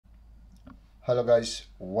Hello guys,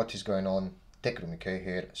 what is going on? Techroomuk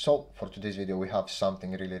here. So for today's video we have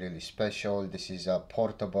something really special. This is a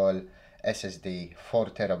portable SSD 4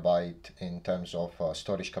 TB in terms of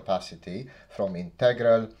storage capacity from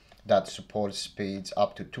Integral that supports speeds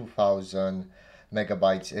up to 2000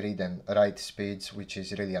 megabytes read and write speeds, which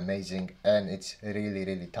is really amazing, and it's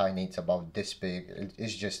really tiny. It's about this big.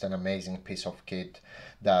 It's just an amazing piece of kit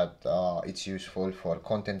that it's useful for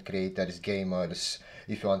content creators, gamers.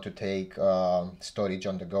 If you want to take storage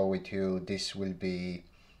on the go with you, this will be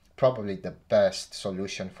probably the best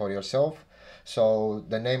solution for yourself. So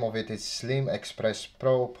the name of it is SlimXpress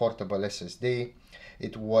Pro Portable SSD.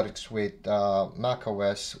 It works with Mac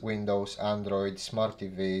OS, Windows, Android, smart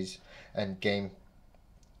TVs, and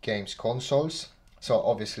games consoles. So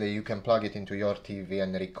obviously you can plug it into your TV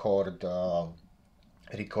and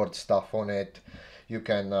record stuff on it. You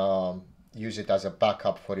can use it as a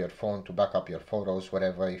backup for your phone to back up your photos,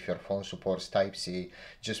 whatever. If your phone supports Type-C,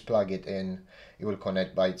 just plug it in, it will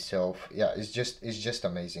connect by itself. Yeah, it's just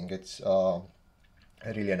amazing. It's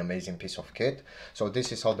really an amazing piece of kit. So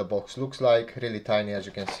this is how the box looks like. Really tiny, as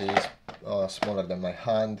you can see. It's smaller than my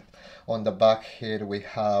hand. On the back here we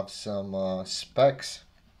have some specs.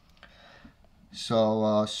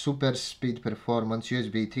 So super speed performance,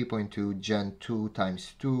 USB 3.2 Gen 2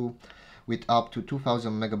 times 2 with up to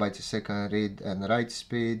 2000 megabytes a second read and write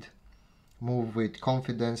speed. Move with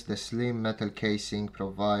confidence. The slim metal casing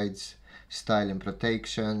provides style and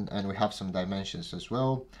protection, and we have some dimensions as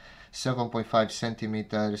well. 7.5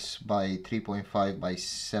 centimeters by 3.5 by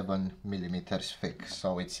 7 millimeters thick,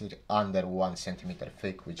 so it's under 1 centimeter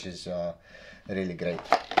thick, which is really great.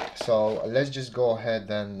 So let's just go ahead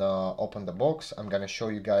and open the box. I'm gonna show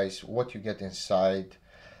you guys what you get inside,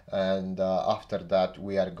 and after that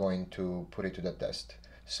we are going to put it to the test.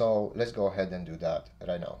 So let's go ahead and do that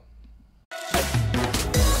right now.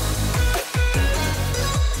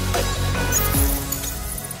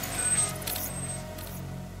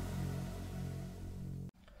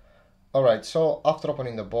 Alright, so after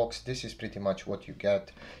opening the box, this is pretty much what you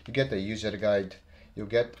get. You get a user guide, you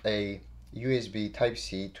get a USB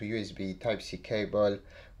Type-C to USB Type-C cable,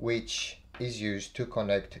 which is used to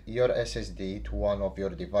connect your SSD to one of your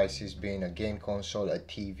devices, being a game console, a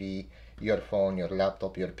TV, your phone, your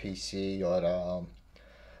laptop, your PC, your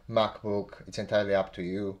MacBook. It's entirely up to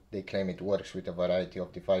you. They claim it works with a variety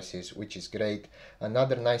of devices, which is great.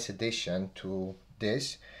 Another nice addition to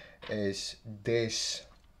this is this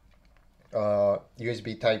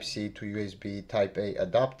USB Type-C to USB Type-A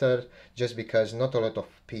adapter, just because not a lot of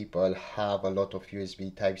people have a lot of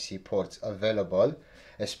USB Type-C ports available,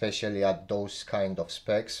 especially at those kind of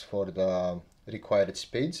specs for the required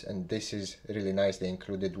speeds, and this is really nice. They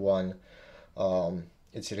included one.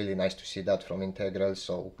 It's really nice to see that from Integral,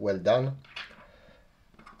 so well done.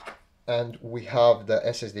 And we have the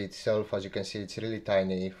SSD itself. As you can see, it's really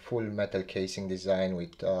tiny, full metal casing design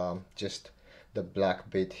with just the black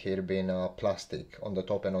bit here being plastic on the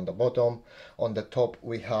top and on the bottom. On the top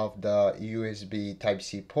we have the USB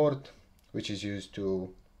Type-C port, which is used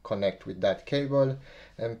to connect with that cable,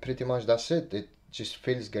 and pretty much that's it. It just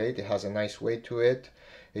feels great. It has a nice weight to it.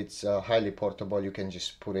 It's highly portable. You can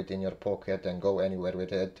just put it in your pocket and go anywhere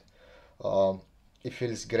with it. It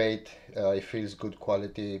feels great. It feels good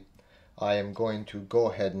quality. I am going to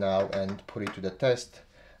go ahead now and put it to the test.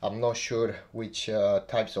 I'm not sure which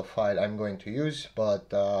types of file I'm going to use,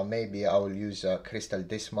 but maybe I will use a crystal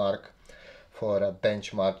disk mark for a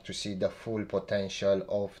benchmark to see the full potential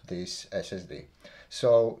of this SSD.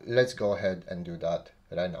 So let's go ahead and do that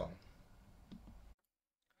right now.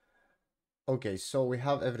 Okay, so we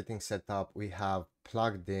have everything set up. We have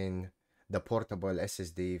plugged in the portable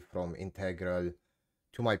SSD from Integral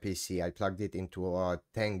to my PC. I plugged it into a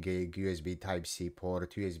 10 gig USB Type-C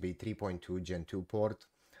port, USB 3.2 Gen 2 port,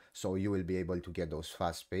 so you will be able to get those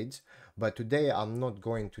fast speeds. But today I'm not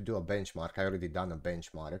going to do a benchmark. I already done a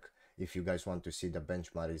benchmark. If you guys want to see the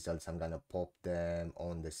benchmark results, I'm gonna pop them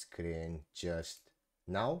on the screen just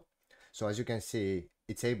now. So as you can see,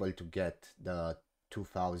 it's able to get the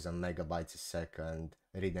 2000 megabytes a second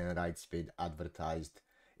read and write speed advertised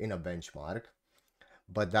in a benchmark.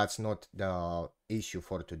 But that's not the issue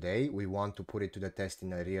for today. We want to put it to the test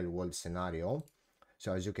in a real world scenario.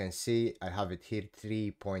 So as you can see, I have it here,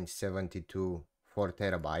 3.72 4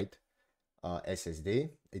 terabyte SSD.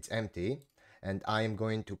 It's empty, and I am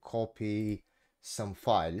going to copy some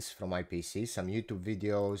files from my PC, some YouTube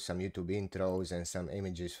videos, some YouTube intros, and some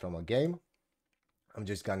images from a game. I'm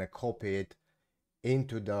just gonna copy it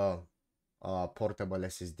into the portable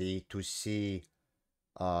SSD to see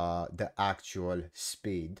the actual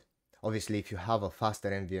speed. Obviously, if you have a faster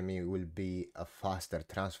NVMe, it will be a faster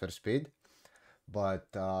transfer speed. but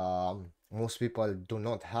most people do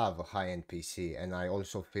not have a high-end PC, and I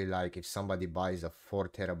also feel like if somebody buys a 4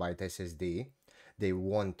 TB SSD, they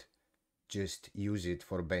won't just use it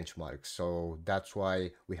for benchmarks. So that's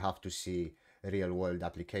why we have to see real world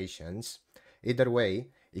applications. Either way,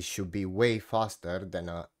 it should be way faster than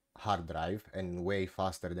a hard drive and way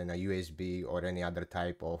faster than a USB or any other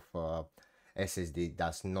type of SSD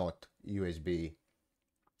that's not USB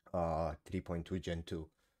 3.2 Gen 2.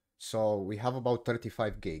 So we have about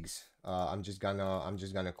 35 gigs. I'm just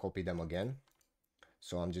gonna copy them again.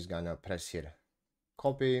 So I'm just gonna press here,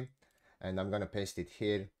 copy, and I'm gonna paste it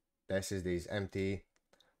here. The SSD is empty.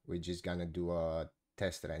 We're just gonna do a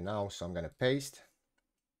test right now. So I'm gonna paste.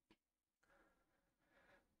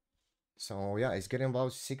 So yeah, it's getting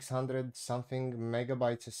about 600 something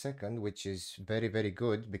megabytes a second, which is very, very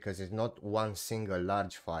good because it's not one single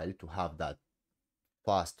large file to have that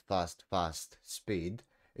fast speed.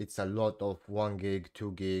 It's a lot of 1 gig,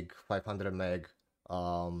 2 gig, 500 meg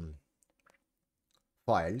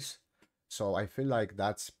files. So I feel like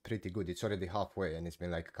that's pretty good. It's already halfway and it's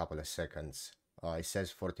been like a couple of seconds. It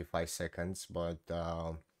says 45 seconds, but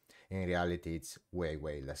in reality it's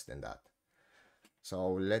way less than that.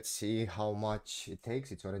 So let's see how much it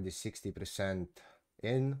takes. It's already 60%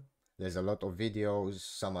 in. There's a lot of videos.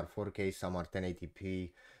 Some are 4K, some are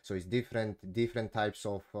 1080p. So it's different types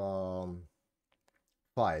of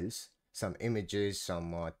files, some images,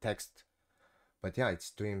 some text. But yeah,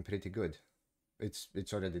 it's doing pretty good.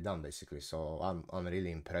 It's already done basically. So I'm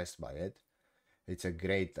really impressed by it. It's a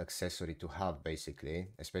great accessory to have basically,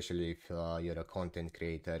 especially if you're a content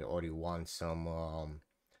creator or you want some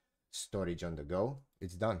storage on the go.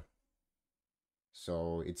 It's done.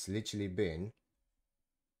 So it's literally been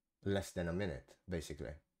less than a minute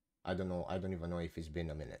basically. I don't even know if it's been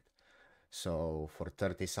a minute. So for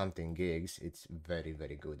 30 something gigs, it's very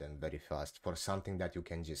good and very fast for something that you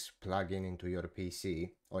can just plug in into your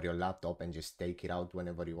PC or your laptop and just take it out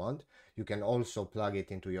whenever you want. You can also plug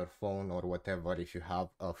it into your phone or whatever if you have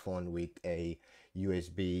a phone with a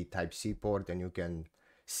USB Type-C port, and you can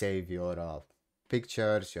save your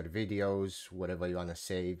pictures, your videos, whatever you want to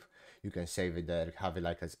save. You can save it there, have it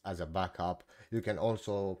like as a backup. You can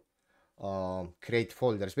also create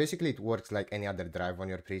folders. Basically it works like any other drive on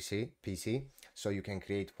your PC, so you can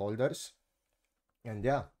create folders. And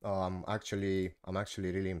yeah, I'm actually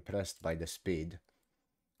really impressed by the speed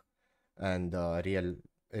and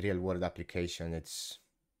real world application. It's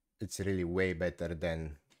really way better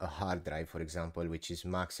than a hard drive, for example, which is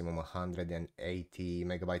maximum 180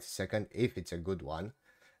 megabytes a second if it's a good one,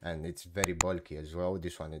 and it's very bulky as well.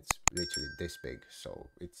 This one, it's literally this big, so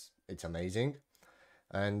it's amazing.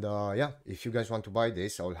 And yeah, if you guys want to buy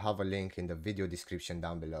this, I'll have a link in the video description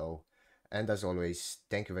down below. And as always,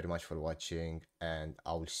 thank you very much for watching, and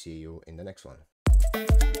I'll see you in the next one.